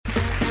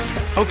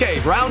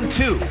Okay, round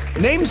 2.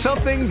 Name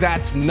something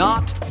that's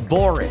not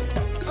boring.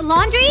 A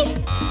laundry?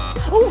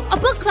 Ooh, a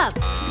book club.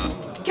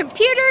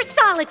 Computer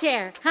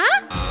solitaire,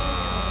 huh?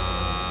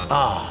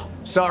 Ah,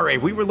 sorry,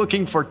 we were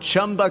looking for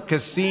Chumba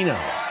Casino.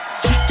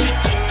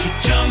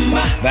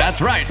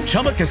 That's right,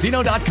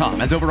 ChumbaCasino.com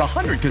has over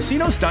 100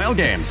 casino-style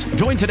games.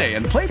 Join today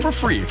and play for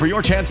free for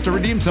your chance to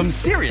redeem some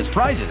serious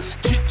prizes.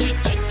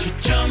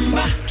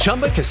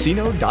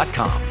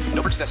 ChumbaCasino.com.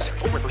 No purchase necessary.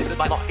 Void where prohibited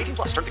by law. 18+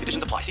 terms and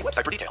conditions apply. See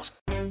website for details.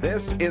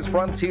 This is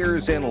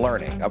Frontiers in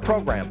Learning, a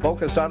program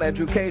focused on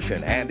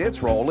education and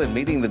its role in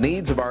meeting the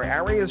needs of our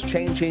area's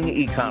changing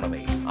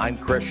economy. I'm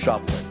Chris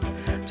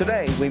Shufflin.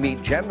 Today, we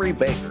meet Jenry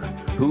Baker,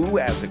 who,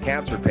 as a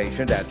cancer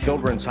patient at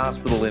Children's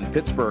Hospital in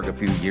Pittsburgh a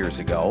few years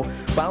ago,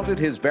 founded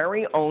his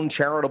very own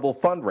charitable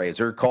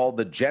fundraiser called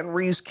the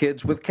Jenry's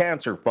Kids with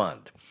Cancer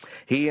Fund.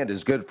 He and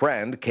his good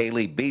friend,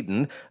 Kayleah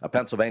Beedon, a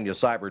Pennsylvania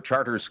Cyber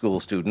Charter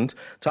School student,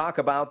 talk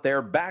about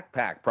their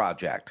backpack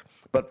project.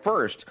 But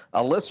first,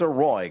 Alyssa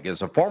Roig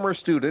is a former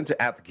student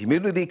at the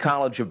Community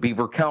College of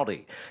Beaver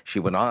County. She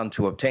went on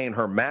to obtain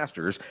her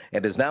master's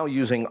and is now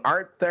using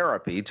art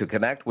therapy to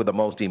connect with the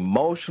most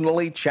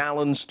emotionally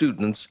challenged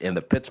students in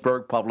the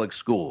Pittsburgh Public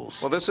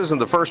Schools. Well, this isn't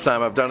the first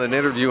time I've done an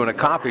interview in a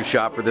coffee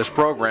shop for this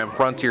program,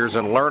 Frontiers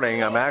in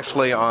Learning. I'm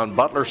actually on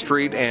Butler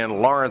Street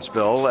in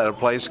Lawrenceville at a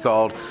place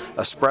called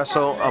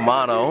Espresso a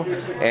Mano,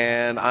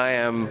 and I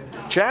am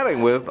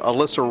chatting with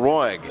Alyssa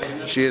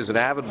Roig. She is an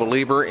avid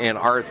believer in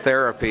art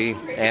therapy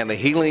and the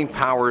healing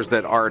powers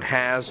that art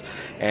has,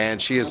 and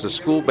she is a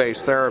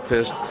school-based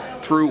therapist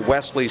through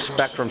Wesley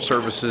Spectrum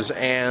Services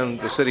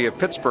and the City of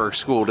Pittsburgh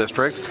School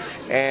District.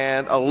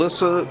 And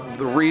Alyssa,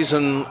 the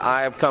reason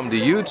I have come to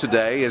you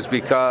today is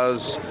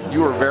because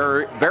you are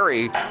very,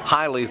 very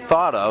highly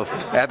thought of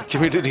at the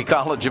Community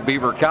College of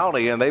Beaver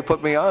County, and they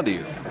put me onto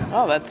you.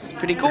 Oh, that's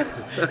pretty cool.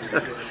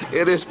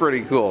 It is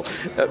pretty cool.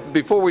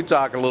 Before we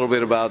talk a little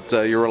bit about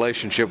your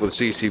relationship with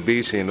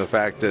CCBC and the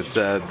fact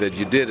that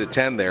you did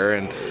attend there,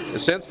 and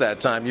since that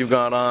time you've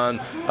gone on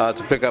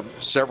to pick up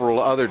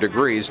several other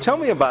degrees, tell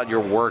me about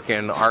your work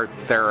in art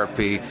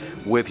therapy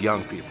with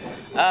young people.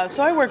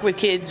 So I work with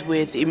kids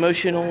with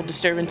emotional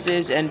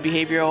disturbances and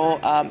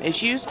behavioral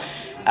issues.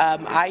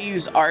 I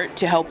use art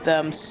to help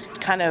them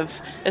kind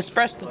of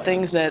express the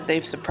things that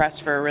they've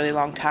suppressed for a really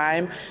long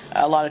time,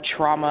 a lot of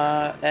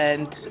trauma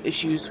and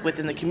issues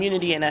within the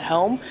community and at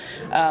home.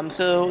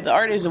 So the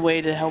art is a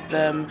way to help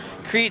them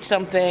create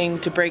something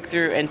to break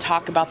through and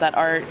talk about that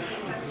art,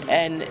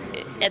 and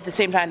at the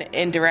same time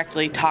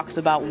indirectly talks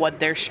about what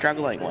they're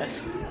struggling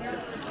with.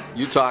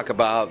 You talk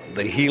about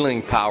the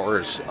healing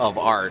powers of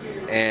art,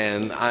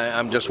 and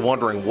I'm just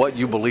wondering what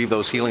you believe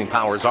those healing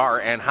powers are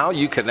and how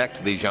you connect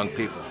to these young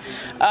people.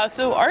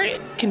 So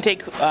art can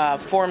take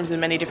forms in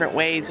many different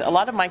ways. A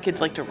lot of my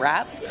kids like to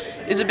rap,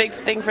 is a big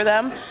thing for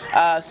them.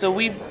 So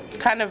we've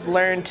kind of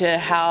learned to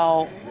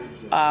how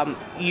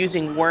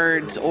using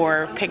words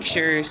or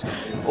pictures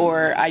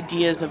or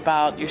ideas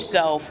about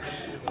yourself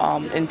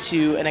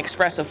into an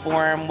expressive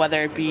form,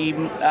 whether it be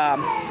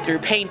through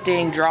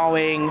painting,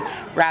 drawing,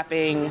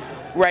 rapping,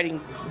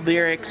 writing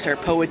lyrics or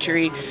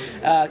poetry,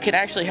 can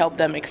actually help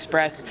them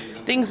express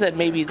things that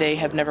maybe they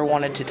have never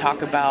wanted to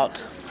talk about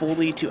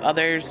fully to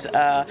others,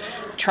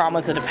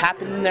 traumas that have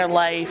happened in their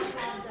life,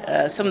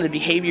 some of the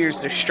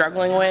behaviors they're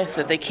struggling with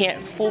that they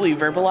can't fully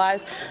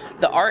verbalize.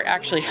 The art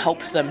actually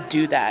helps them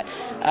do that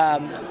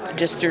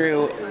just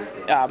through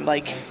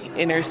like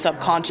inner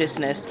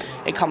subconsciousness.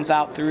 It comes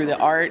out through the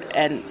art,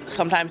 and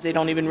sometimes they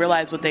don't even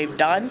realize what they've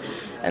done,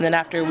 and then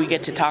after we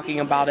get to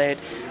talking about it,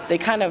 they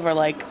kind of are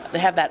like, they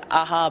have that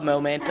aha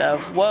moment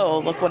of,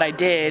 whoa, look what I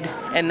did,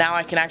 and now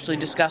I can actually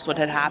discuss what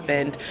had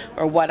happened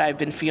or what I've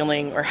been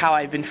feeling or how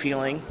I've been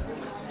feeling.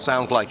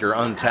 Sounds like you're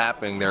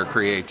untapping their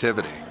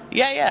creativity.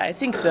 Yeah, I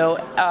think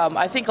so.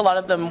 I think a lot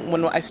of them,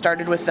 when I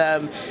started with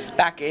them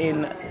back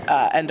in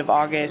end of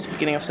August,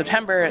 beginning of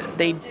September,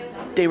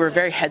 they were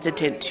very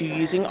hesitant to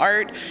using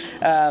art.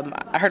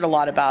 I heard a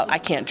lot about, I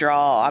can't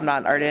draw, I'm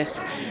not an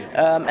artist.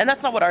 And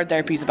that's not what art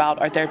therapy is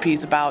about. Art therapy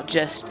is about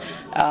just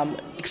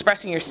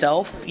expressing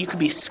yourself. You could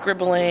be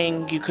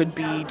scribbling, you could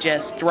be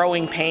just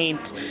throwing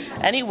paint,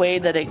 any way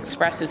that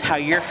expresses how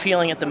you're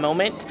feeling at the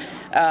moment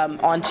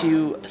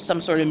onto some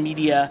sort of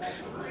media,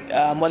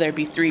 whether it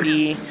be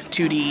 3D,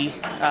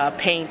 2D,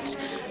 paint,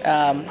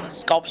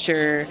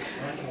 sculpture,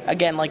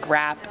 again, like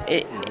rap.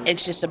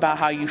 It's just about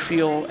how you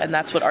feel, and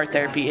that's what art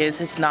therapy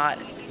is. It's not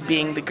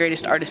being the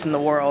greatest artist in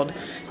the world.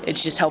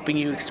 It's just helping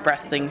you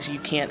express things you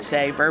can't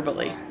say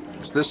verbally.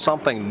 Is this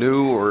something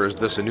new, or is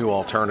this a new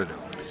alternative?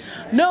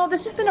 No,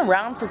 this has been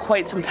around for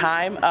quite some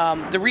time.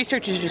 The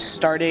research is just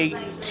starting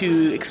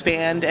to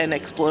expand and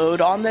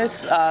explode on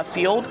this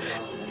field.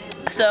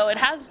 So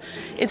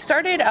it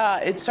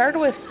started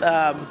with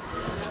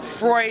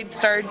Freud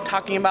started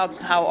talking about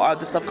how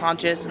the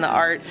subconscious and the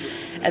art,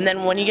 and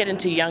then when you get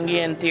into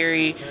Jungian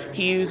theory,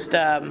 he used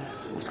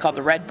what's called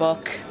the Red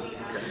Book.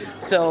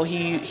 So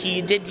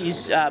he did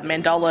use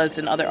mandalas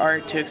and other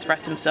art to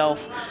express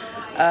himself,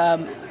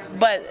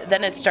 but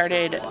then it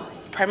started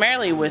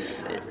primarily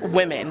with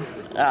women,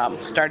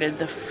 started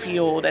the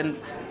field and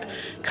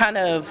kind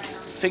of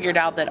figured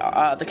out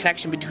that the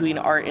connection between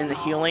art and the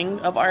healing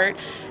of art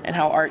and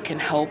how art can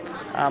help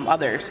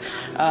others.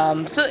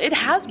 So it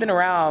has been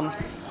around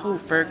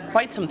for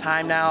quite some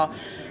time now,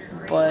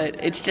 but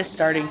it's just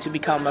starting to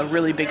become a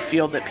really big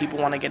field that people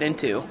want to get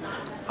into.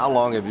 How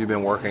long have you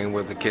been working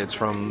with the kids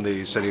from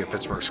the City of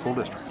Pittsburgh School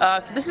District?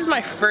 So this is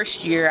my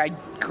first year. I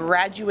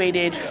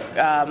graduated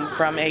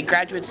from a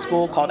graduate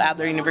school called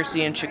Adler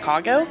University in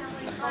Chicago.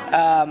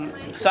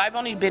 So I've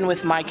only been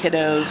with my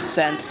kiddos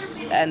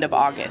since end of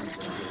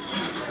August.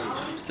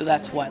 So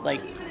that's what,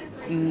 like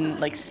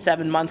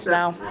 7 months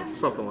now?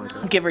 Something like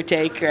that. Give or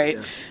take, right?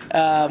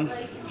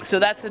 Yeah. So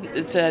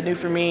it's new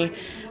for me.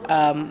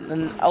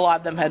 And a lot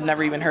of them had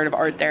never even heard of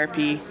art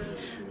therapy.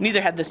 Neither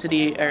had the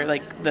city or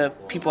like the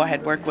people I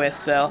had worked with.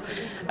 So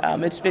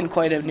it's been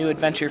quite a new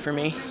adventure for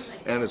me.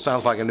 And it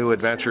sounds like a new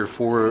adventure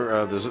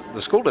for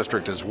the school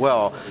district as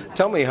well.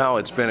 Tell me how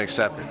it's been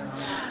accepted.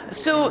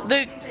 So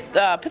the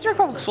Pittsburgh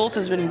Public Schools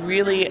has been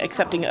really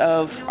accepting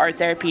of art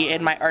therapy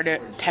and my art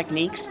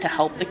techniques to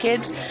help the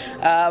kids.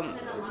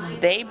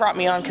 They brought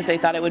me on because they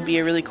thought it would be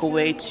a really cool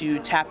way to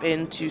tap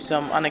into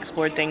some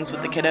unexplored things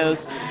with the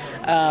kiddos.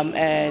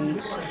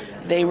 And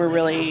they were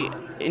really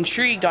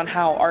intrigued on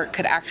how art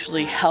could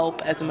actually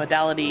help as a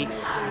modality.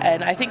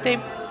 And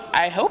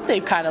I hope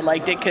they've kind of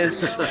liked it,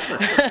 because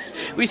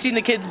we've seen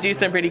the kids do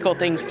some pretty cool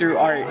things through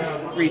art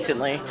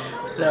recently.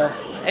 So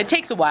it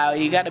takes a while.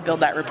 You got to build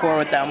that rapport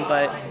with them,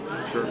 but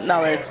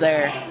now that it's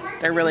there,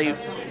 they're really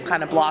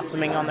kind of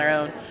blossoming on their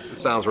own. It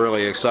sounds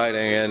really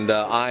exciting and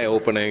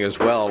eye-opening as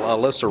well.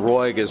 Alyssa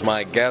Roig is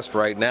my guest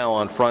right now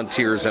on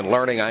Frontiers in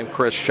Learning. I'm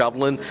Chris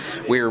Shovlin.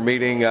 We are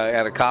meeting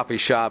at a coffee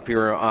shop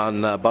here on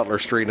Butler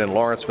Street in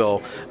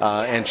Lawrenceville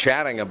and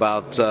chatting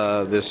about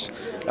this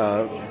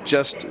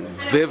just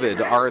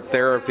vivid art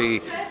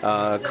therapy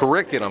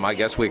curriculum, I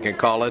guess we can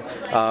call it,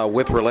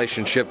 with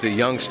relationship to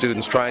young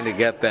students, trying to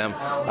get them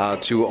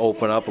to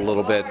open up a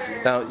little bit.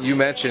 Now, you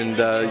mentioned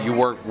you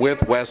work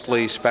with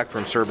Wesley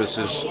Spectrum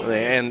Services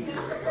and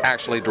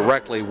actually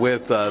directly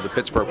with the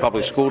Pittsburgh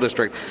Public School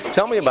District.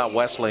 Tell me about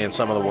Wesley and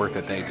some of the work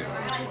that they do.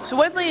 So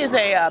Wesley is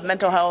a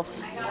mental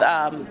health,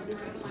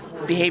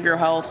 behavioral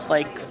health,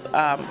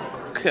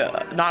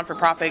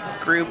 non-for-profit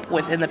group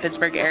within the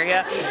Pittsburgh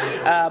area.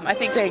 I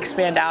think they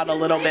expand out a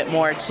little bit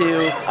more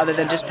too, other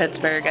than just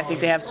Pittsburgh. I think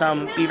they have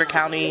some Beaver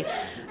County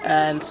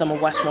and some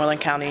of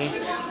Westmoreland County.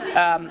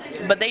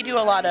 But they do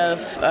a lot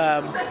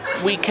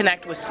of, we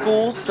connect with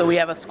schools, so we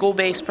have a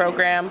school-based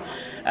program.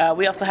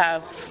 We also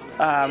have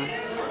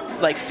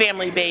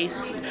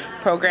family-based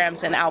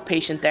programs and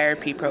outpatient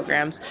therapy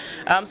programs.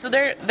 So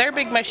their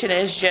big mission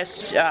is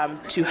just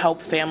to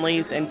help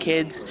families and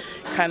kids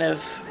kind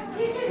of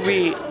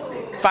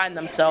find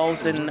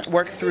themselves and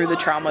work through the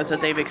traumas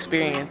that they've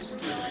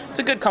experienced. It's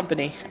a good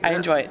company. I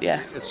enjoy it,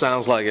 yeah. It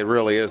sounds like it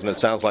really is, and it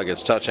sounds like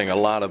it's touching a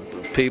lot of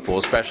people,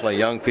 especially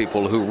young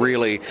people who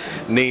really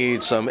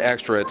need some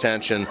extra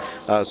attention,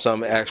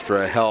 some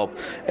extra help.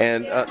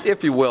 And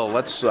if you will,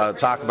 let's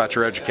talk about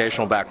your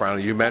educational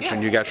background. You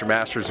mentioned you got your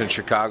master's in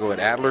Chicago at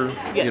Adler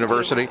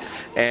University,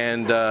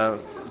 and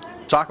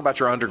talk about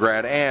your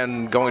undergrad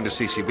and going to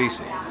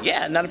CCBC.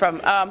 Yeah, not a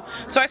problem.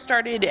 So I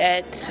started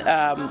at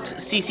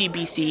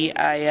CCBC.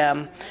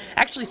 I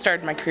actually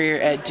started my career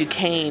at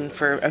Duquesne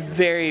for a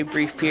very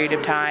brief period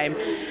of time,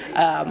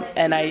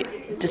 and I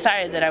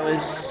decided that I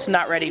was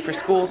not ready for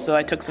school, so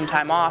I took some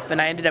time off, and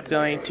I ended up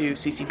going to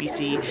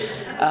CCBC,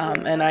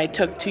 and I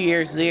took 2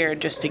 years there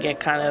just to get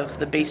kind of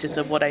the basis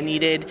of what I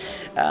needed.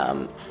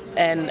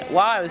 And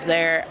while I was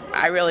there,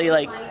 I really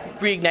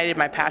reignited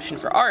my passion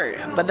for art,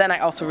 but then I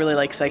also really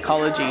like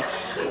psychology.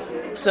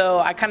 So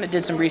I kind of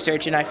did some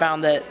research, and I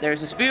found that there's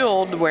this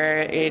field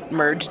where it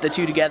merged the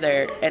two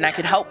together and I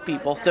could help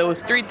people. So it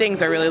was 3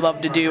 things I really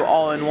loved to do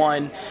all in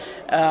one.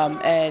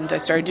 And I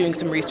started doing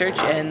some research,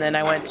 and then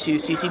I went to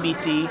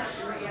CCBC.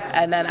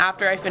 And then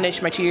after I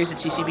finished my 2 years at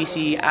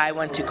CCBC, I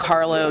went to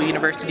Carlow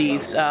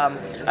University's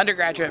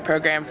undergraduate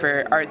program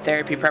for art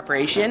therapy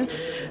preparation,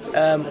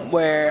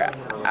 where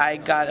I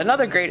got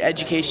another great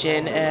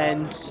education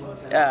and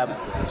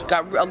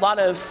got a lot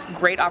of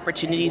great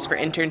opportunities for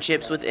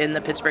internships within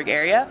the Pittsburgh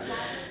area.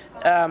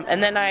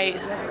 And then I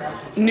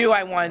knew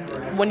I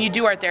wanted, when you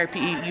do art therapy,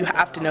 you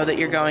have to know that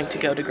you're going to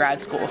go to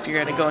grad school if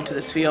you're going to go into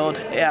this field.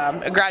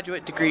 A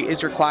graduate degree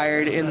is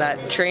required in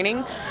that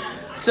training.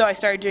 So I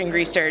started doing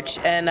research,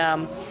 and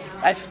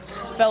I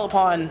fell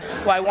upon,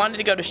 I wanted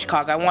to go to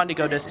Chicago. I wanted to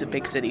go to a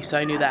big city, so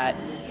I knew that,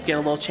 get a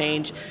little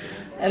change.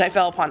 And I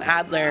fell upon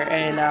Adler,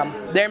 and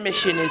their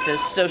mission is a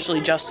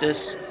socially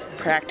justice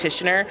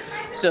practitioner.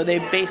 So they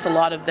base a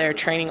lot of their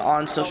training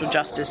on social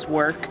justice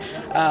work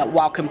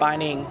while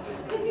combining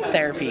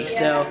therapy,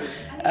 so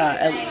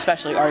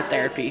especially art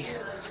therapy.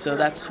 So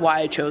that's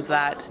why I chose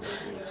that.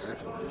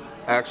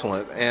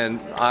 Excellent. And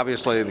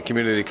obviously the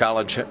community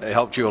college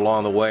helped you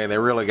along the way, and they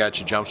really got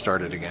you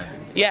jump-started again.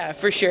 Yeah,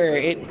 for sure.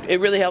 It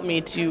really helped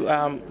me to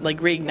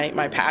reignite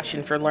my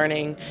passion for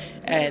learning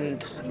and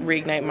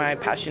reignite my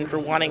passion for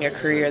wanting a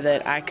career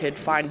that I could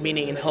find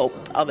meaning and help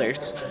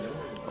others.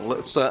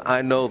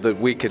 I know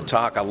that we could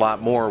talk a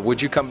lot more.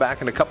 Would you come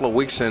back in a couple of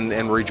weeks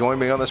and rejoin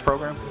me on this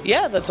program?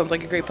 Yeah, that sounds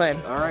like a great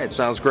plan. All right,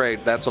 sounds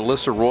great. That's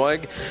Alyssa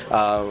Roig,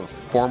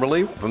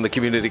 formerly from the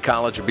Community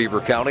College of Beaver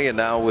County and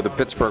now with the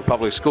Pittsburgh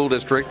Public School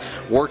District,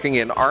 working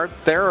in art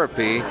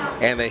therapy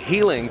and the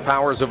healing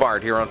powers of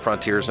art here on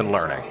Frontiers in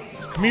Learning.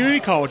 Community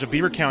College of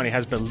Beaver County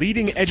has been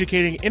leading,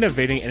 educating,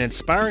 innovating, and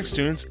inspiring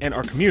students in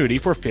our community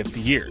for 50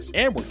 years.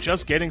 And we're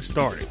just getting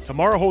started.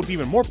 Tomorrow holds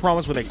even more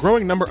promise with a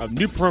growing number of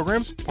new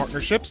programs,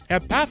 partnerships,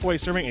 and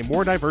pathways serving a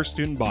more diverse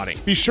student body.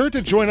 Be sure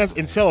to join us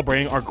in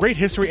celebrating our great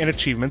history and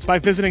achievements by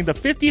visiting the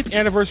 50th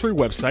anniversary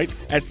website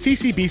at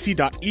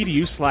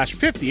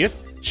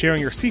ccbc.edu/50th,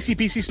 sharing your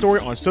CCBC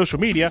story on social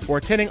media, or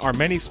attending our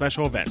many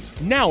special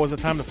events. Now is the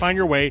time to find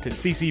your way to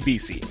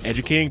CCBC,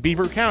 educating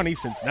Beaver County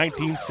since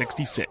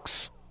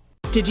 1966.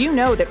 Did you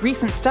know that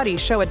recent studies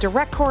show a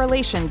direct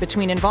correlation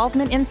between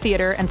involvement in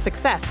theater and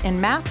success in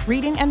math,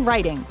 reading, and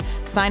writing?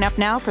 Sign up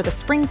now for the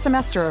spring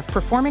semester of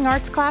performing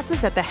arts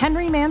classes at the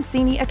Henry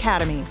Mancini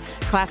Academy.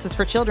 Classes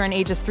for children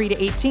ages 3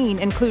 to 18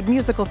 include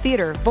musical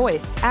theater,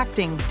 voice,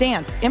 acting,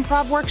 dance,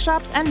 improv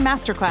workshops, and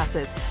master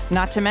classes,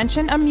 not to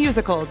mention a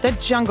musical, The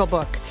Jungle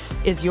Book.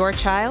 Is your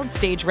child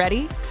stage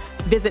ready?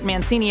 Visit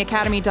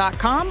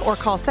ManciniAcademy.com or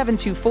call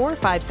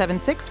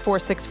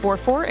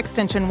 724-576-4644,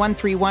 extension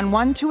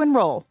 1311 to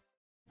enroll.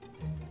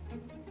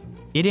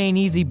 It ain't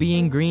easy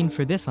being green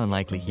for this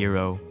unlikely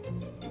hero.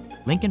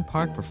 Lincoln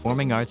Park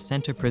Performing Arts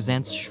Center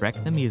presents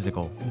Shrek the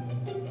Musical.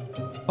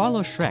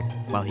 Follow Shrek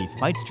while he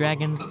fights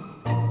dragons,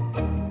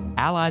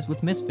 allies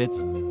with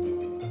misfits,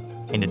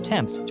 and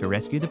attempts to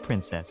rescue the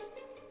princess.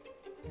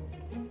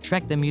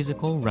 Shrek the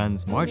Musical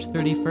runs March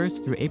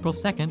 31st through April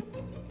 2nd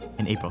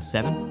and April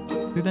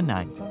 7th through the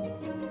 9th.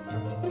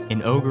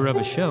 An ogre of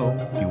a show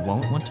you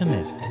won't want to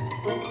miss.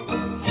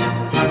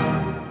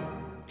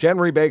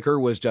 Jenry Baker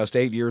was just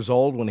 8 years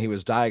old when he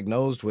was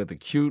diagnosed with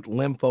acute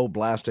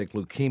lymphoblastic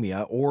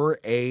leukemia, or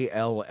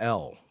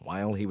ALL.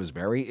 While he was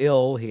very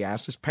ill, he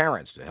asked his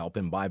parents to help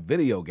him buy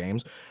video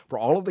games for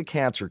all of the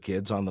cancer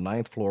kids on the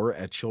 9th floor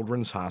at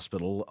Children's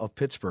Hospital of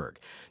Pittsburgh.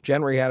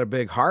 Jenry had a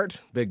big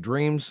heart, big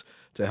dreams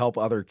to help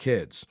other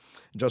kids.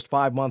 Just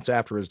 5 months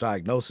after his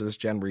diagnosis,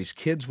 Jenry's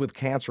Kids with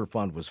Cancer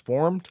Fund was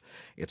formed.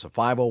 It's a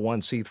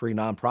 501c3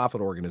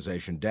 nonprofit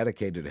organization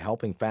dedicated to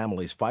helping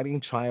families fighting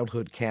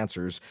childhood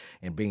cancers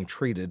and being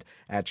treated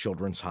at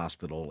Children's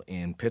Hospital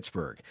in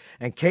Pittsburgh.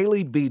 And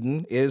Kayleah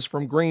Beedon is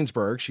from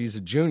Greensburg. She's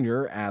a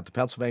junior at the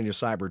Pennsylvania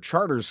Cyber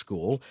Charter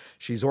School.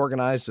 She's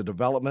organized a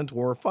development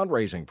or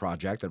fundraising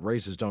project that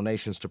raises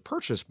donations to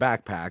purchase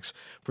backpacks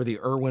for the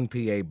Irwin,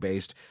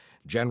 PA-based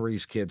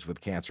Jenry's Kids with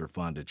Cancer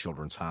Fund at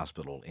Children's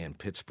Hospital in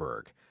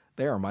Pittsburgh.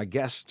 They are my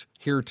guests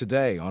here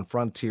today on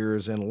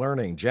Frontiers in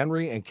Learning.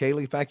 Jenry and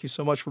Kayleah, thank you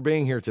so much for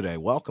being here today.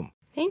 Welcome.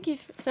 Thank you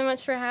so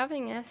much for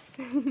having us.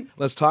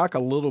 Let's talk a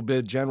little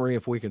bit, Jenry,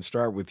 if we can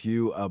start with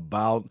you,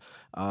 about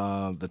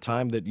the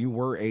time that you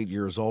were 8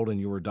 years old and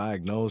you were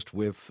diagnosed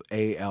with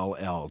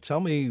ALL. Tell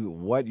me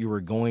what you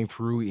were going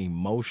through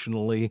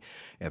emotionally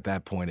at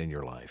that point in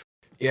your life.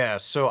 Yeah,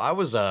 so I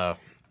was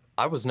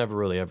never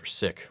really ever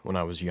sick when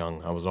I was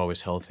young. I was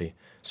always healthy.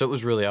 So it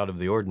was really out of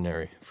the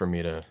ordinary for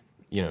me to,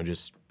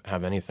 just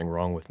have anything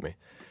wrong with me.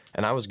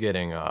 And I was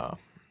getting,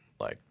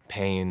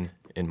 pain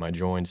in my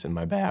joints and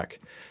my back.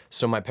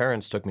 So my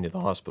parents took me to the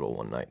hospital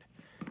one night.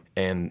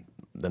 And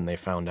then they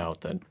found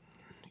out that,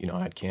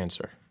 I had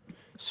cancer.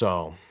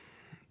 So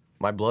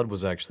my blood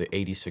was actually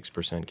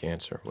 86%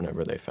 cancer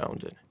whenever they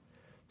found it.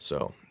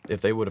 So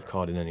if they would have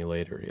caught it any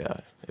later, yeah,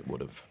 it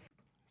would have.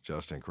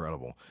 Just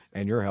incredible.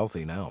 And you're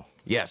healthy now.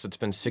 Yes, it's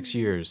been 6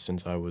 years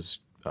since I was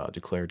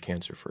declared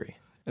cancer-free.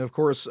 And of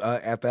course,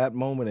 at that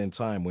moment in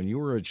time, when you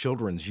were at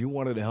Children's, you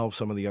wanted to help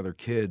some of the other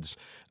kids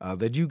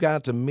that you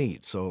got to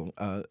meet. So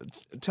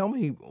tell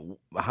me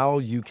how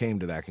you came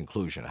to that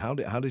conclusion. How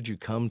did you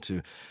come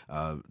to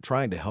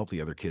trying to help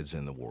the other kids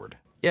in the ward?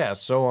 Yeah,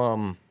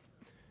 so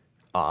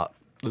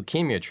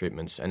leukemia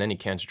treatments and any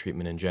cancer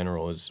treatment in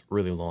general is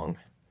really long.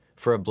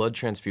 For a blood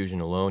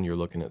transfusion alone, you're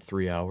looking at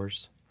 3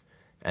 hours.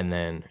 And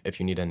then if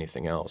you need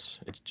anything else,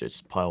 it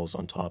just piles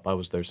on top. I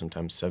was there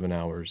sometimes 7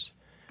 hours.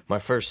 My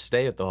first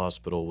stay at the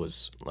hospital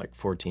was like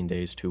 14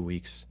 days, 2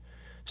 weeks.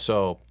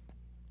 So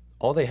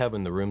all they have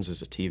in the rooms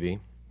is a TV.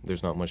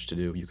 There's not much to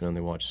do. You can only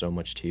watch so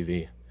much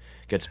TV. It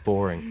gets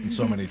boring. And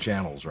so many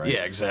channels, right?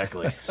 Yeah,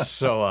 exactly.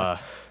 So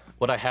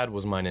what I had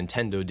was my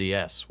Nintendo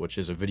DS, which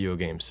is a video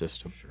game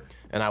system. Sure.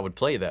 And I would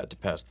play that to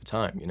pass the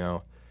time,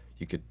 You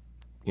could,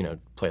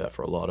 play that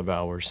for a lot of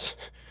hours.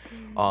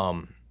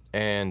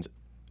 And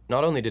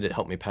not only did it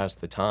help me pass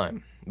the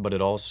time, but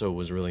it also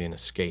was really an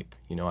escape.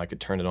 I could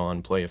turn it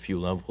on, play a few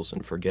levels,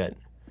 and forget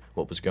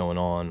what was going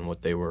on,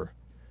 what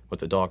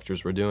the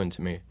doctors were doing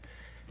to me.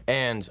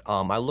 And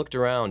I looked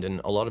around, and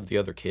a lot of the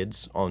other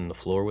kids on the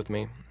floor with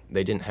me,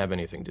 they didn't have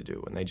anything to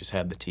do, and they just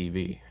had the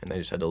TV, and they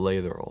just had to lay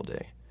there all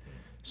day.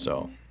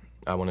 So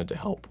I wanted to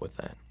help with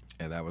that.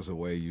 And that was the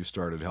way you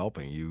started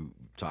helping. You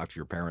talked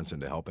your parents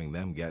into helping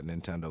them get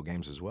Nintendo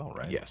games as well,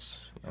 right?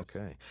 Yes.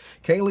 Okay.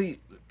 Kayleah,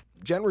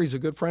 Jenry's a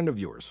good friend of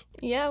yours.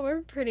 Yeah,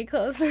 we're pretty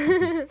close.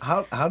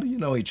 How do you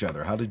know each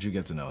other? How did you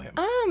get to know him?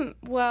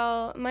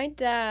 Well, my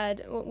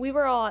dad, we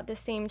were all at the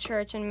same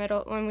church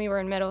when we were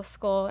in middle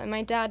school, and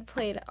my dad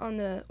played on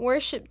the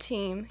worship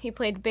team. He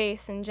played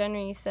bass, and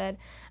Jenry said,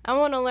 I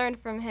want to learn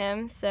from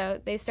him. So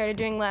they started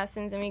doing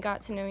lessons, and we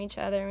got to know each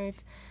other, and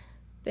we've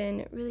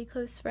been really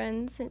close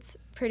friends. It's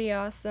pretty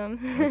awesome.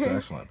 That's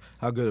excellent.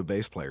 How good a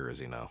bass player is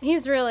he now?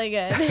 He's really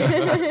good.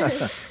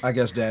 I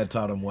guess Dad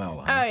taught him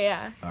well, huh? Oh,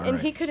 yeah. All and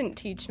right. he couldn't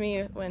teach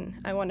me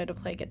when I wanted to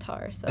play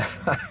guitar, so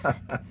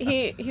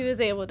he was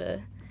able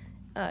to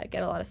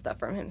get a lot of stuff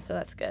from him, so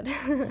that's good.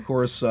 Of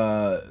course,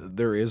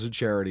 there is a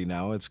charity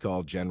now. It's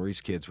called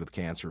Jenry's Kids with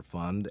Cancer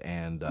Fund,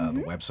 and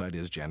the website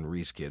is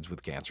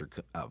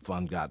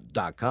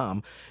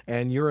jenryskidswithcancerfund.com,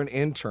 and you're an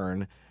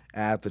intern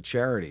at the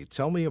charity.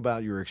 Tell me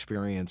about your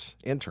experience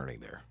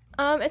interning there.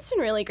 It's been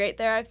really great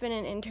there. I've been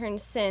an intern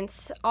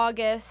since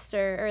August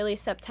or early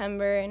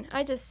September, and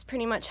I just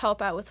pretty much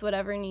help out with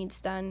whatever needs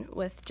done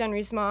with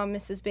Jenry's mom,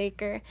 Mrs.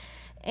 Baker,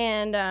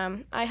 and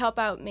I help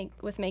out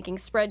with making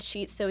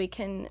spreadsheets so we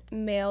can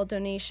mail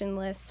donation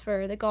lists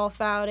for the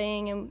golf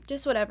outing and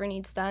just whatever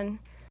needs done.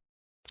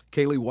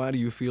 Kayleah, why do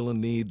you feel a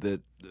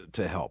need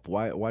to help?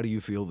 Why do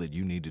you feel that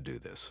you need to do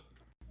this?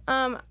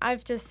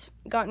 I've just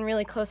gotten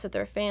really close with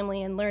their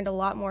family and learned a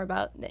lot more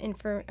about the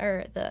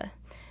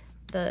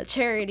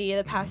charity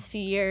the past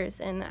few years,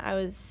 and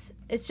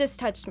it's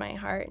just touched my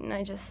heart, and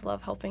I just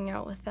love helping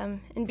out with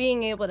them and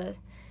being able to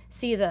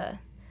see the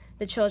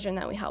children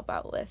that we help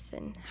out with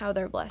and how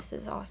they're blessed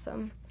is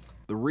awesome.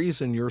 The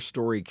reason your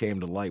story came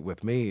to light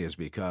with me is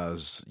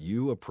because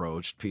you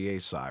approached PA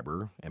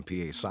Cyber, and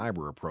PA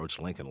Cyber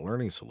approached Lincoln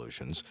Learning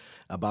Solutions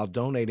about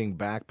donating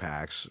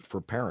backpacks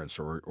for parents,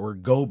 or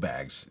go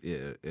bags,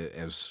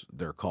 as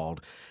they're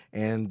called.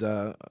 And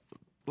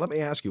let me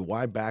ask you,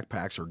 why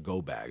backpacks or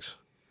go bags?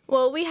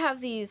 Well, we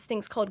have these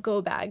things called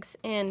go bags,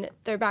 and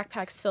they're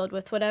backpacks filled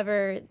with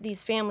whatever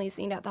these families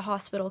need at the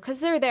hospital,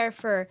 because they're there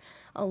for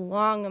a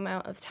long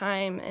amount of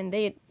time, and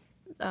they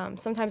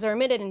sometimes are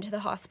admitted into the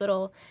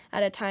hospital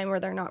at a time where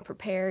they're not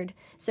prepared.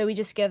 So we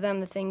just give them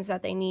the things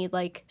that they need,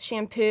 like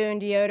shampoo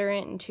and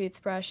deodorant and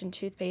toothbrush and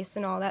toothpaste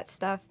and all that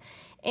stuff.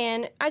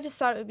 And I just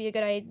thought it would be a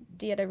good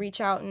idea to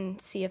reach out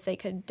and see if they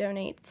could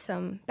donate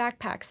some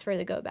backpacks for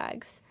the go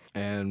bags.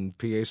 And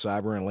PA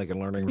Cyber and Lincoln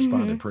Learning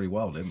responded pretty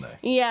well, didn't they?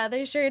 Yeah,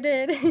 they sure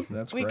did.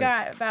 That's We great.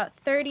 got about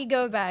 30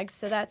 go bags,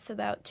 so that's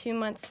about 2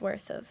 months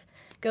worth of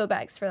go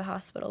bags for the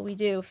hospital. We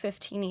do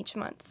 15 each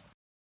month.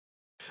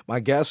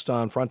 My guests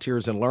on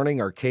Frontiers in Learning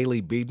are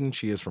Kayleah Beedon.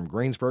 She is from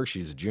Greensburg.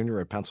 She's a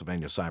junior at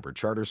Pennsylvania Cyber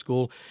Charter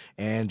School.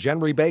 And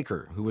Jenry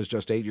Baker, who was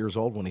just 8 years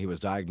old when he was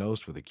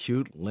diagnosed with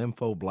acute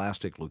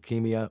lymphoblastic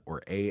leukemia,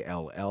 or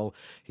ALL.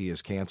 He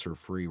is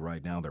cancer-free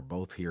right now. They're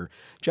both here.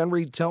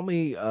 Jenry, tell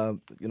me,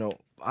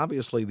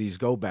 obviously these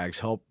go bags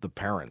help the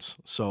parents.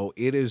 So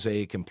it is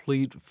a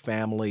complete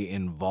family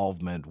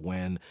involvement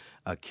when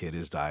a kid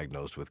is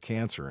diagnosed with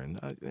cancer. And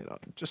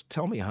just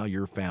tell me how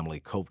your family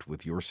coped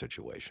with your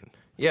situation.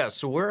 Yeah,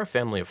 so we're a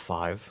family of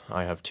 5.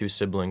 I have 2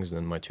 siblings and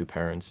then my 2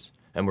 parents,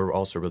 and we're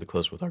also really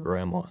close with our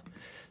grandma.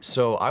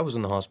 So I was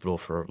in the hospital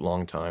for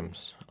long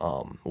times,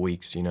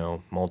 weeks,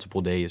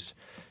 multiple days,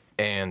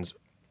 and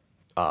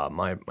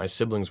my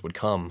siblings would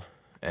come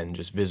and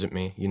just visit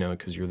me,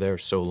 because you're there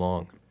so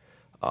long.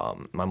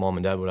 My mom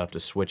and dad would have to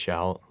switch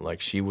out.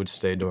 Like, she would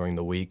stay during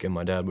the week, and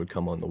my dad would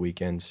come on the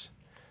weekends.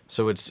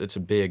 So it's a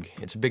big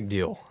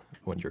deal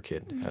when your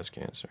kid has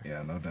cancer.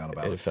 Yeah, no doubt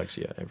about it. It affects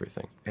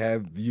everything.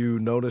 Have you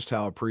noticed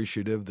how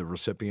appreciative the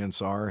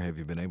recipients are? Have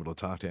you been able to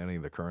talk to any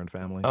of the current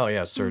families? Oh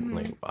yeah,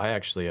 certainly. I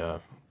actually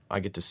I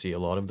get to see a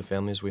lot of the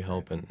families we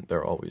help, and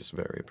they're always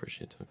very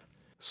appreciative.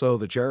 So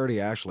the charity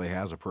actually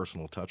has a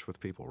personal touch with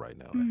people right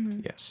now.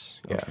 Then. Yes.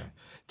 Yeah. Okay.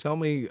 Tell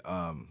me,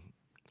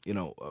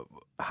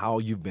 how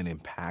you've been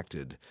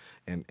impacted,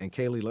 and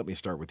Kayleah, let me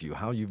start with you.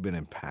 How you've been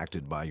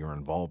impacted by your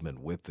involvement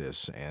with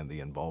this and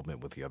the involvement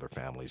with the other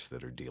families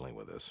that are dealing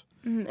with this.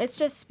 It's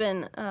just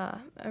been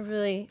a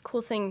really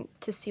cool thing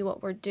to see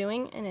what we're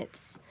doing, and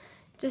it's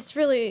just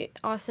really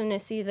awesome to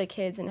see the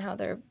kids and how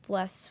they're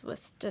blessed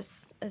with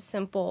just a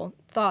simple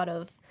thought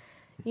of,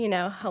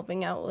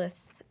 helping out with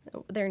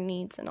their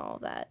needs and all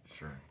of that.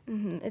 Sure.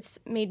 It's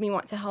made me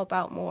want to help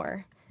out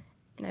more,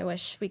 and I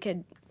wish we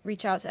could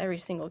reach out to every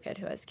single kid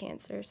who has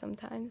cancer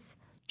sometimes.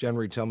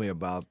 Jenry, tell me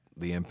about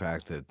the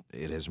impact that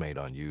it has made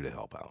on you to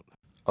help out.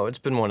 Oh, it's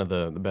been one of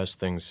the best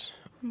things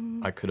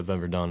I could have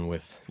ever done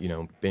with,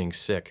 being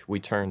sick. We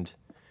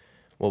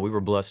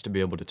were blessed to be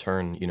able to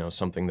turn,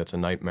 something that's a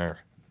nightmare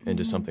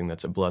into something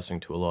that's a blessing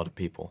to a lot of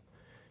people.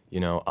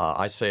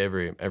 I say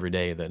every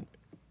day that,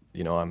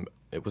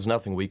 it was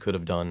nothing we could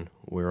have done.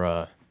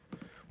 We're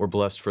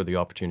blessed for the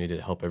opportunity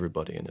to help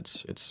everybody, and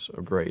it's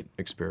a great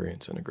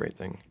experience and a great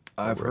thing.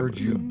 I've heard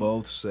you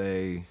both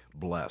say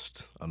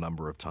blessed a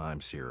number of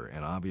times here,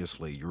 and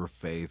obviously your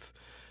faith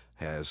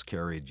has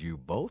carried you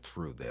both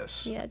through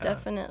this. Yeah,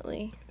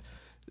 definitely.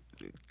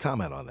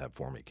 Comment on that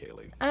for me,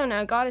 Kayleah. I don't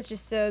know. God is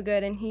just so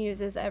good, and he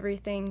uses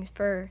everything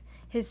for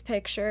his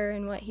picture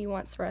and what he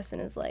wants for us in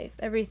his life.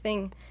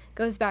 Everything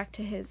goes back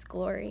to his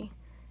glory,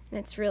 and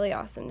it's really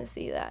awesome to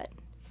see that.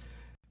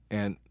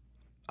 And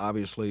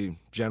obviously,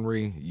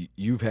 Jenry,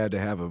 you've had to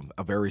have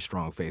a very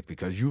strong faith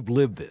because you've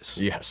lived this.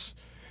 Yes.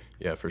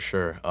 Yeah, for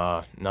sure.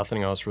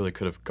 Nothing else really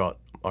could have got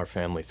our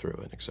family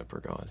through it except for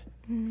God.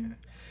 Okay.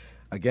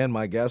 Again,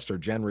 my guests are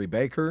Jenry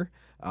Baker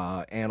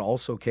and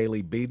also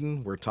Kayleah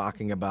Beedon. We're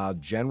talking about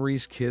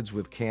Jenry's Kids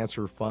with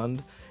Cancer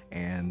Fund,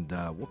 and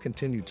we'll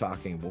continue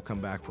talking. We'll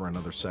come back for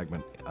another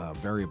segment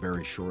very,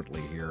 very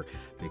shortly here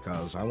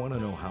because I want to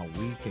know how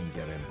we can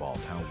get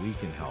involved, how we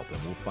can help,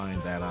 and we'll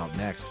find that out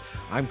next.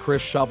 I'm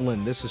Chris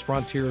Shovlin. This is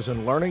Frontiers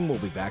in Learning. We'll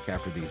be back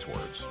after these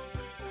words.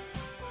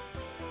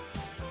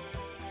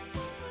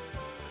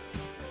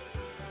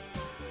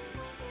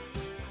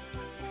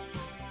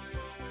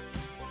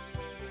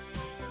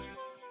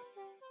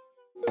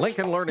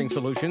 Lincoln Learning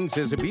Solutions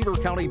is a Beaver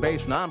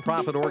County-based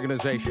nonprofit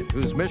organization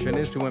whose mission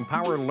is to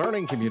empower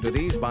learning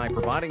communities by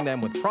providing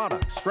them with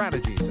products,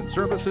 strategies, and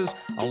services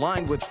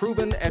aligned with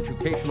proven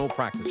educational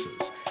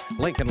practices.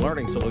 Lincoln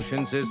Learning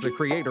Solutions is the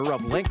creator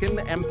of Lincoln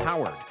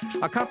Empowered,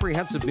 a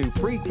comprehensive new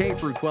pre-K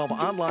through 12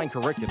 online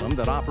curriculum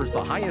that offers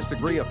the highest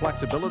degree of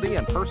flexibility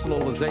and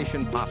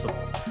personalization possible.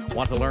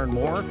 Want to learn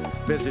more?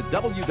 Visit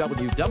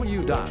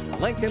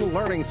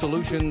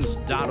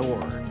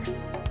www.lincolnlearningsolutions.org.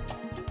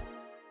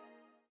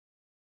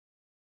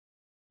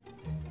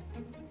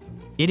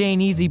 It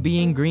ain't easy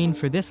being green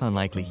for this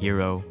unlikely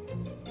hero.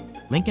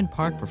 Lincoln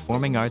Park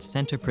Performing Arts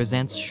Center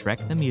presents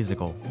Shrek the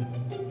Musical.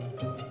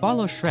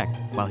 Follow Shrek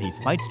while he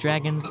fights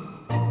dragons,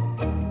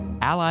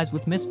 allies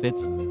with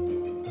misfits,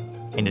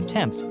 and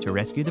attempts to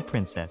rescue the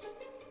princess.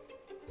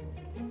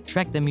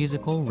 Shrek the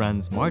Musical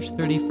runs March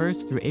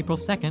 31st through April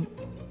 2nd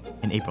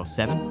and April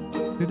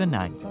 7th through the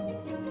 9th.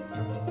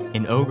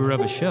 An ogre of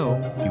a show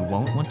you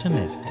won't want to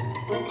miss.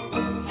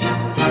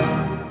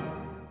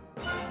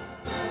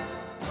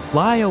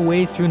 Fly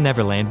away through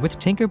Neverland with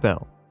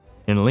Tinkerbell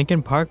in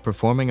Lincoln Park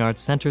Performing Arts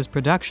Center's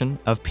production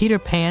of Peter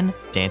Pan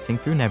Dancing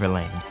Through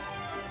Neverland.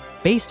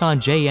 Based on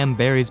J.M.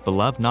 Barrie's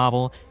beloved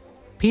novel,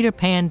 Peter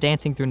Pan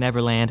Dancing Through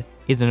Neverland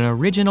is an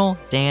original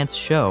dance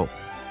show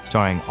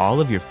starring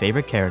all of your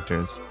favorite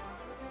characters.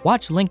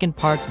 Watch Lincoln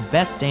Park's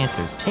best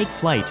dancers take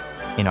flight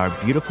in our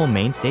beautiful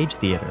main stage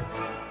theater.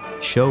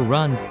 Show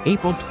runs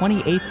April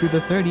 28th through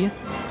the 30th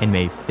and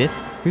May 5th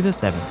through the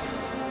 7th.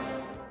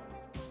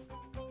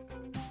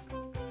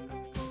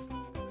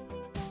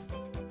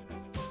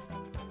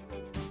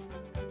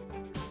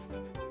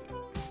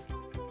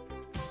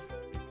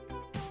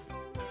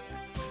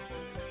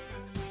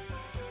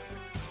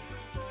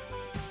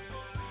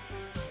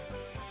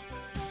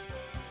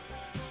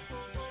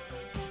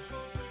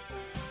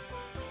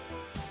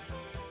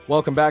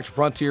 Welcome back to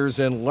Frontiers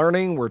in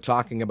Learning. We're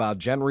talking about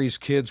Jenry's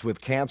Kids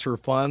with Cancer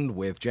Fund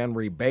with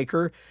Jenry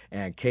Baker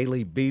and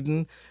Kayleah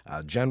Beedon.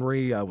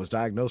 Jenry was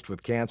diagnosed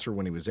with cancer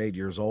when he was 8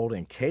 years old,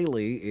 and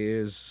Kayleah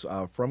is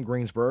from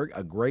Greensburg,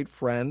 a great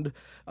friend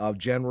of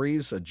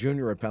Jenry's, a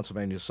junior at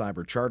Pennsylvania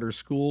Cyber Charter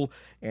School,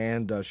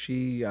 and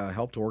she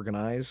helped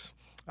organize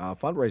a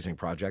fundraising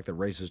project that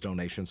raises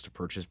donations to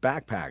purchase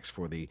backpacks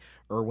for the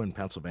Irwin,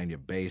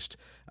 Pennsylvania-based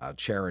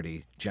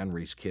charity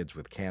Jenry's Kids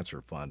with Cancer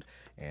Fund,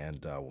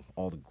 and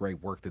all the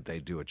great work that they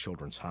do at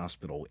Children's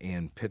Hospital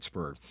in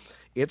Pittsburgh.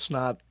 It's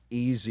not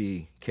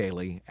easy,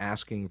 Kayleah,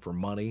 asking for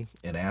money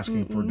and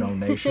asking for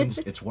donations.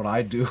 It's what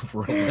I do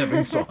for a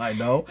living, so I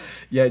know.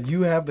 Yet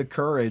you have the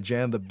courage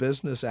and the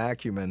business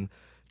acumen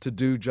to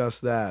do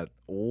just that.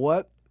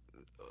 What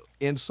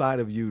inside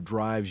of you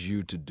drives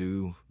you to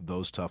do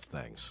those tough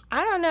things?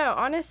 I don't know.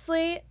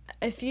 Honestly,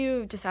 if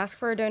you just ask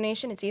for a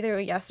donation, it's either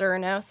a yes or a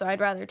no, so I'd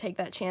rather take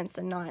that chance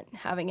than not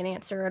having an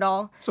answer at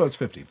all. So it's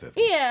 50-50.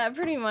 Yeah,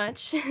 pretty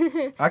much.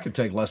 I could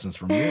take lessons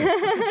from you.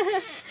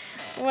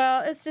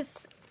 Well, it's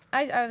just,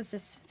 I was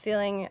just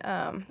feeling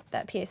that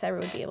PA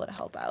Cyber would be able to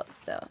help out,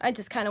 so I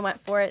just kind of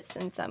went for it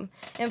since I'm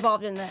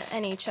involved in the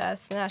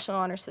NHS, the National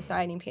Honor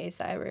Society, and PA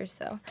Cyber,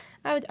 so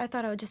I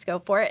thought I would just go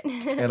for it.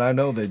 And I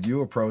know that you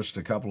approached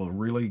a couple of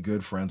really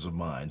good friends of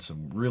mine,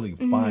 some really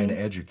fine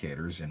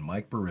educators in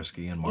Mike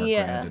Bariski and Mark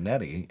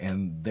Grandinetti,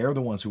 and they're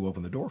the ones who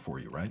opened the door for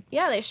you, right?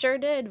 Yeah, they sure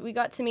did. We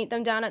got to meet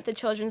them down at the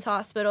Children's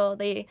Hospital.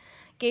 They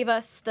gave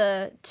us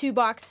the 2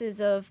 boxes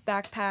of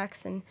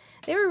backpacks, and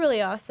they were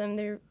really awesome.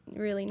 They're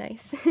really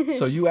nice.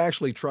 So you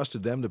actually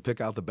trusted them to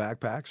pick out the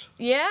backpacks?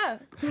 Yeah.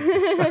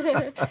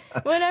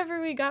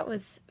 Whatever we got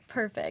was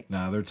perfect.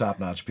 No, they're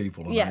top-notch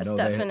people. And Yes, I know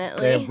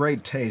definitely. They have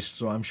great taste,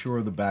 so I'm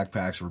sure the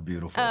backpacks were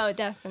beautiful. Oh,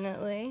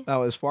 definitely.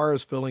 Now, as far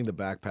as filling the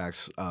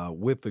backpacks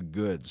with the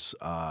goods,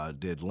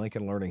 did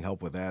Lincoln Learning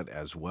help with that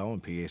as well,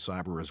 and PA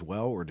Cyber as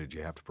well, or did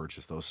you have to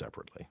purchase those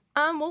separately?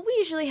 Well, we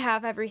usually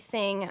have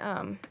everything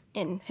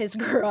in his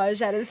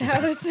garage at his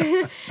house.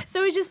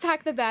 So we just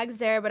pack the bags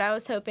there, but I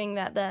was hoping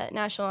that the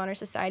National Honor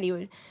Society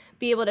would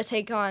be able to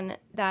take on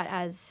that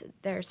as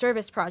their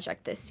service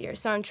project this year.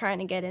 So I'm trying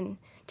to get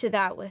into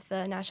that with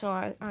the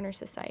National Honor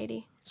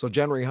Society. So,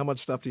 Jenry, how much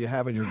stuff do you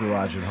have in your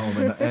garage at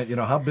home? And you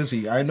know, how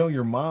busy? I know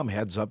your mom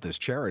heads up this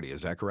charity.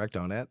 Is that correct,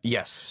 Onette?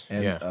 Yes.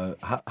 And yeah.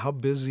 How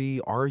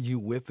busy are you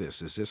with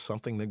this? Is this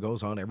something that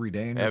goes on every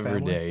day in your family?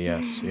 Every day,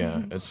 yes.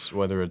 Yeah. It's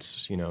whether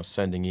it's,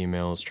 sending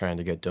emails, trying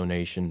to get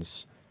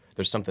donations.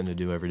 There's something to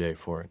do every day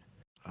for it.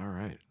 All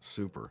right.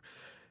 Super.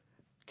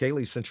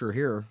 Kayleah, since you're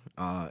here,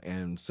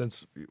 and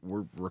since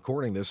we're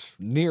recording this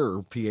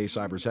near PA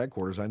Cyber's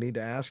headquarters, I need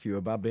to ask you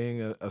about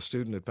being a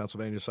student at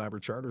Pennsylvania Cyber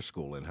Charter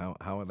School and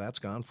how that's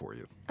gone for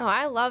you. Oh,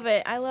 I love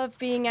it. I love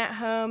being at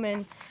home,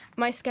 and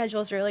my schedule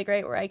is really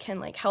great where I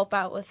can help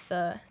out with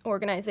the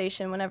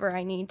organization whenever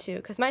I need to,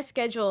 because my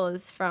schedule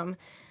is from,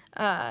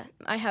 I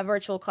have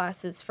virtual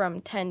classes from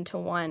 10 to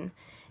 1,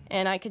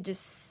 and I could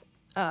just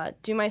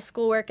do my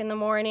schoolwork in the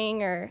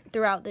morning or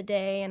throughout the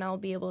day, and I'll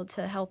be able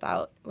to help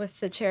out with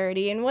the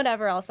charity and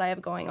whatever else I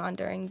have going on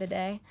during the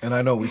day. And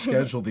I know we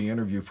scheduled the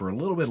interview for a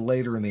little bit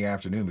later in the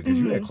afternoon because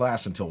you had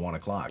class until 1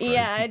 o'clock, right?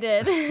 Yeah, I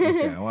did.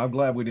 Okay, well, I'm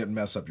glad we didn't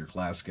mess up your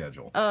class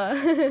schedule.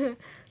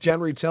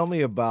 Jenry, tell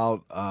me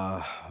about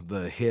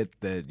the hit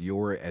that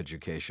your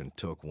education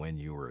took when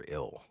you were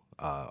ill.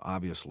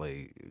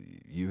 Obviously,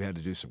 you had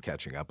to do some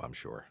catching up, I'm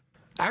sure.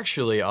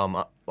 Actually,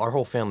 our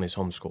whole family's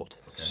homeschooled,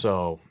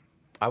 so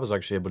I was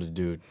actually able to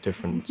do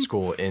different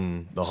school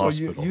in the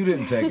hospital. So you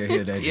didn't take a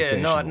hit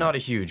education? Yeah, not a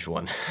huge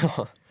one.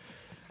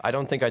 I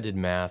don't think I did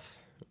math,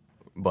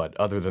 but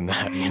other than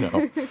that,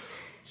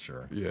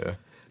 Sure. Yeah.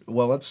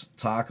 Well, let's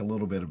talk a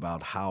little bit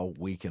about how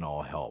we can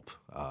all help.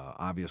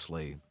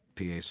 Obviously,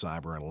 PA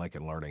Cyber and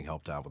Lincoln Learning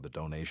helped out with the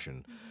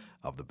donation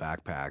of the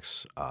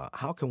backpacks.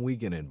 How can we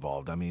get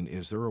involved? I mean,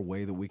 is there a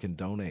way that we can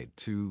donate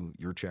to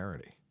your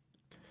charity?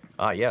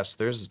 Yes,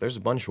 there's a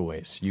bunch of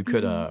ways. You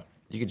could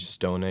just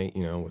donate,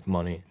 with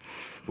money.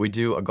 We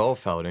do a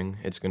golf outing.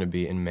 It's going to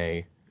be in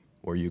May,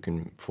 where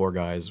 4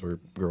 guys or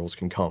girls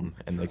can come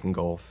and they can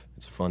golf.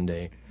 It's a fun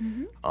day.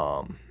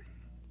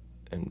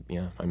 And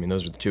yeah,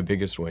 those are the 2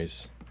 biggest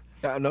ways.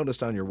 Yeah, I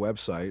noticed on your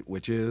website,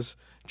 which is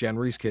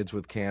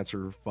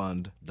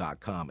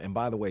Genry'sKidsWithCancerFund.com. And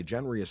by the way,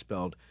 Genry is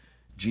spelled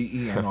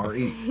Genre.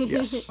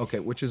 Yes. Okay,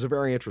 which is a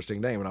very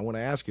interesting name, and I want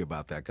to ask you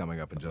about that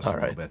coming up in just a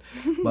little bit.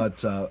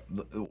 But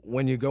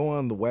when you go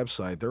on the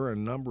website, there are a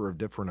number of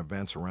different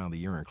events around the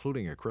year,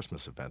 including a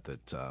Christmas event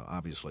that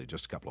obviously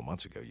just a couple of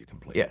months ago you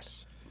completed.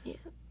 Yes. Yeah.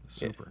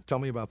 Super. Yeah. Tell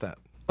me about that.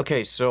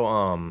 Okay,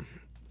 so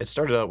it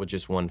started out with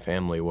just one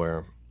family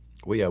where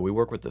we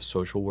work with the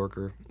social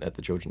worker at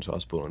the Children's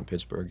Hospital in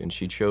Pittsburgh, and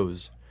she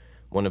chose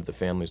one of the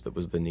families that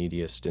was the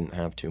neediest, didn't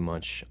have too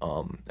much,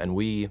 and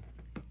we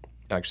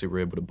actually were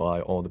able to buy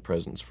all the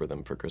presents for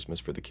them for Christmas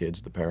for the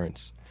kids, the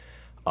parents.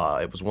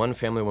 It was one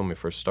family when we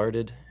first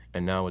started,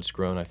 and now it's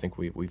grown. I think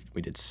we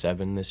did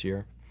 7 this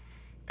year,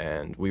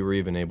 and we were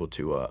even able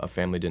to. A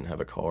family didn't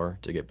have a car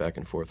to get back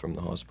and forth from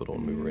the hospital,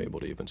 and we were able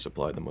to even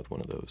supply them with one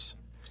of those.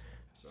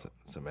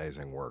 It's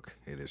amazing work.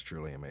 It is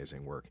truly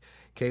amazing work.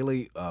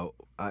 Kayleah,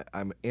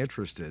 I'm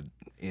interested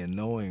in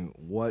knowing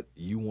what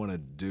you want to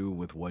do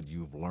with what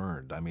you've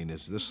learned. I mean,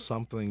 is this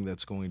something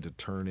that's going to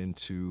turn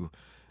into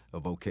a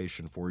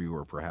vocation for you,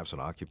 or perhaps an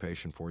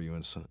occupation for you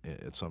at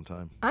some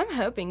time? I'm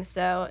hoping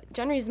so.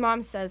 Jenry's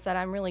mom says that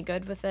I'm really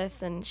good with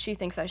this, and she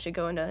thinks I should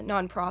go into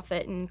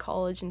nonprofit and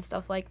college and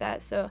stuff like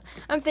that. So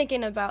I'm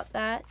thinking about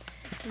that.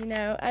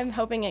 I'm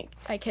hoping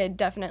I could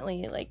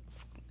definitely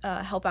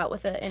help out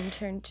with the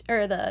intern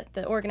or the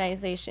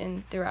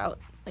organization throughout,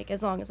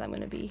 as long as I'm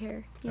going to be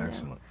here.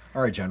 Excellent.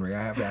 All right, Jenry,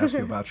 I have to ask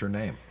you about your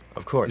name.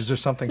 Of course. Is there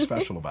something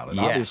special about it?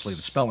 Yes. Obviously,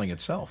 the spelling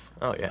itself.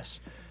 Oh yes.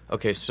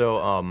 Okay,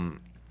 so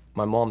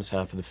my mom's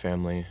half of the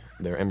family,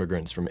 they're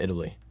immigrants from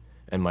Italy.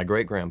 And my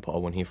great-grandpa,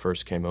 when he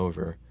first came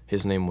over,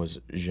 his name was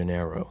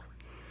Gennaro.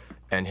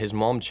 And his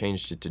mom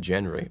changed it to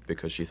Genry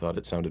because she thought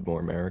it sounded more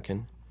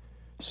American.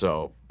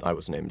 So I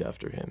was named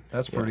after him.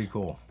 That's pretty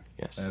cool.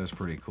 Yes. That is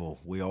pretty cool.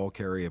 We all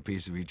carry a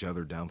piece of each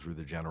other down through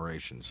the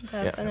generations.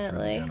 Definitely.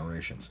 Through the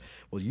generations.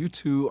 Well, you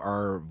two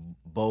are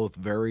both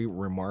very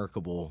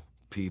remarkable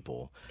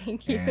people.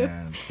 Thank you.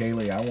 And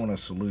Kayleah, I want to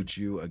salute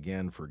you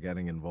again for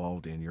getting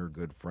involved in your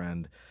good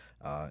friend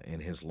in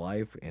his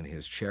life, in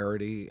his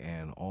charity,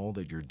 and all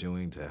that you're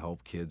doing to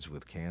help kids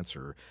with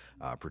cancer,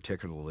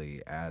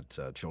 particularly at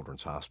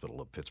Children's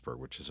Hospital of Pittsburgh,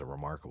 which is a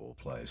remarkable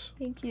place.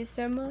 Thank you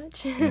so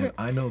much. And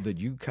I know that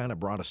you kind of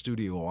brought a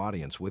studio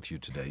audience with you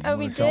today. You Oh,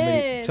 we wanna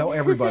did. tell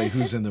everybody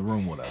who's in the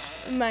room with us.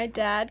 My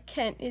dad,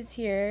 Kent, is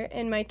here,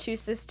 and my two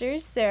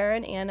sisters, Sarah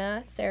and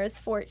Anna. Sarah's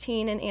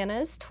 14 and Anna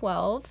is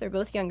 12. They're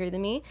both younger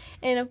than me.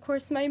 And, of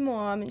course, my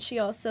mom, and she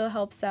also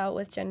helps out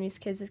with Genry's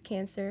Kids with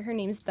Cancer. Her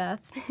name's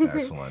Beth.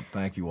 Excellent.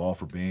 Thank you all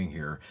for being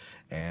here.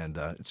 And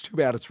it's too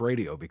bad it's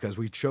radio because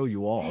we'd show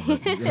you all. But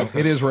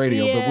it is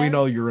radio, but we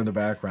know you're in the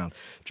background.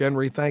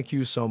 Genry, thank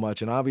you so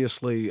much. And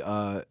obviously,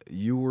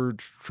 you were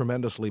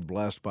tremendously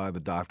blessed by the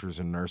doctors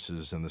and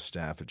nurses and the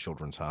staff at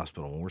Children's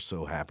Hospital. And we're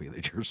so happy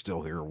that you're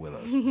still here with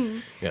us.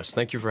 Yes,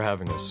 thank you for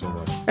having us so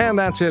much. And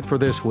that's it for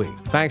this week.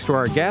 Thanks to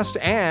our guest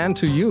and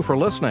to you for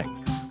listening.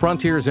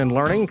 Frontiers in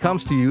Learning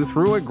comes to you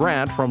through a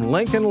grant from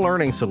Lincoln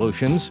Learning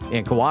Solutions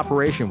in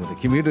cooperation with the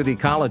Community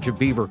College of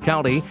Beaver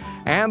County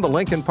and the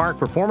Lincoln Park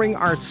Performing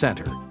Arts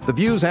Center. The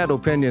views and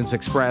opinions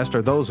expressed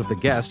are those of the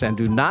guest and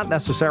do not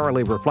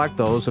necessarily reflect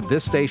those of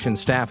this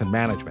station's staff and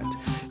management.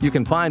 You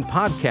can find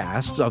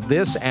podcasts of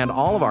this and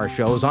all of our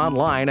shows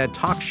online at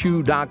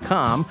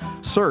TalkShoe.com.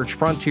 Search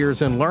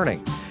Frontiers in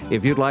Learning.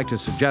 If you'd like to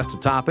suggest a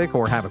topic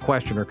or have a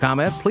question or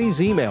comment,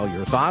 please email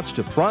your thoughts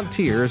to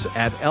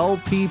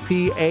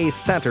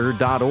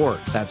frontiers@lppacenter.org.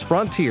 That's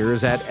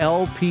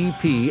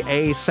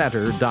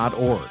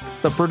frontiers@lppacenter.org.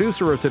 The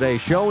producer of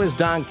today's show is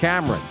Don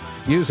Cameron.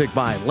 Music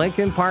by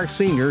Lincoln Park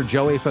senior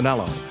Joey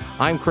Finello.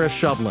 I'm Chris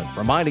Shovlin,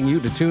 reminding you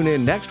to tune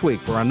in next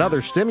week for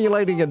another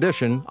stimulating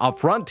edition of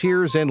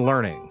Frontiers in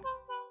Learning.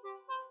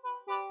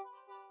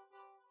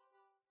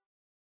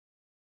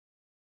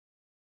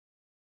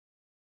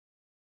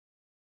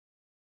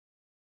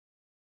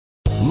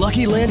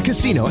 Lucky Land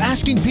Casino,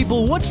 asking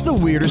people, what's the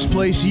weirdest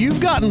place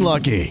you've gotten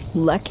lucky?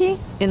 Lucky?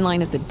 In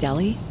line at the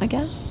deli, I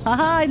guess?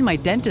 Aha, in my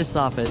dentist's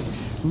office.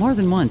 More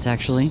than once,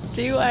 actually.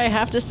 Do I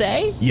have to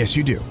say? Yes,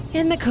 you do.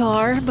 In the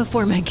car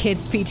before my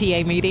kids'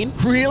 PTA meeting.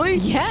 Really?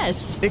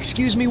 Yes.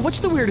 Excuse me, what's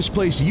the weirdest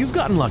place you've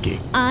gotten lucky?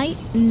 I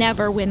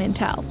never win and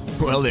tell.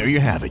 Well, there you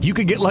have it. You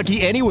can get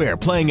lucky anywhere,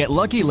 playing at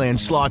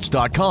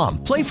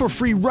LuckyLandSlots.com. Play for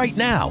free right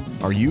now.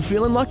 Are you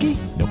feeling lucky?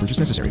 No purchase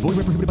necessary. Void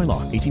where prohibited by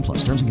law.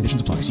 18+. Terms and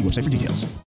conditions apply. See website for details.